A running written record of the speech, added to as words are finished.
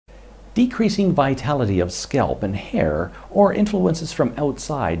Decreasing vitality of scalp and hair or influences from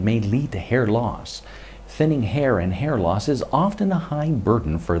outside may lead to hair loss. Thinning hair and hair loss is often a high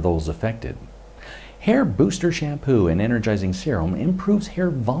burden for those affected. HairBooster shampoo and energizing serum improves hair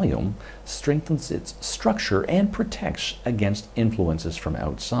volume, strengthens its structure, and protects against influences from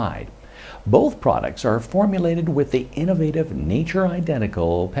outside. Both products are formulated with the innovative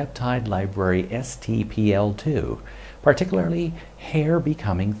nature-identical peptide library STPL II, particularly hair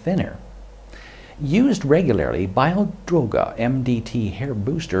becoming thinner. Used regularly, BIODROGA MDT Hair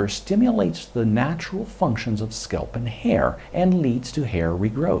Booster stimulates the natural functions of scalp and hair and leads to hair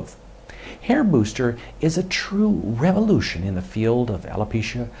regrowth. HairBooster is a true revolution in the field of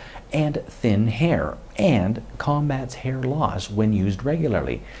alopecia and thin hair and combats hair loss when used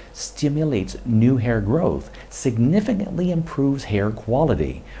regularly, stimulates new hair growth, significantly improves hair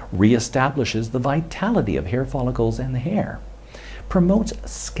quality, reestablishes the vitality of hair follicles and the hair, promotes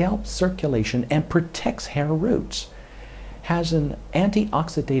scalp circulation and protects hair roots, has an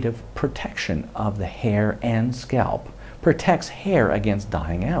antioxidative protection of the hair and scalp, protects hair against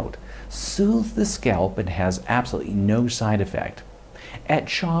dying out, soothes the scalp, and has absolutely no side effect. At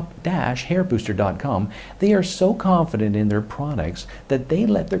shop-hairbooster.com, they are so confident in their products that they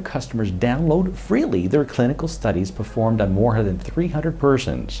let their customers download freely their clinical studies performed on more than 300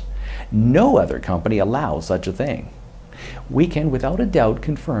 persons. No other company allows such a thing. We can without a doubt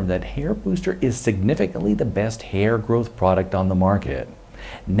confirm that HairBooster is significantly the best hair growth product on the market.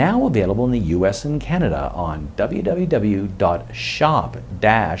 Now available in the US and Canada on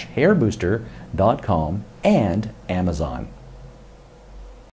www.shop-hairbooster.com and Amazon.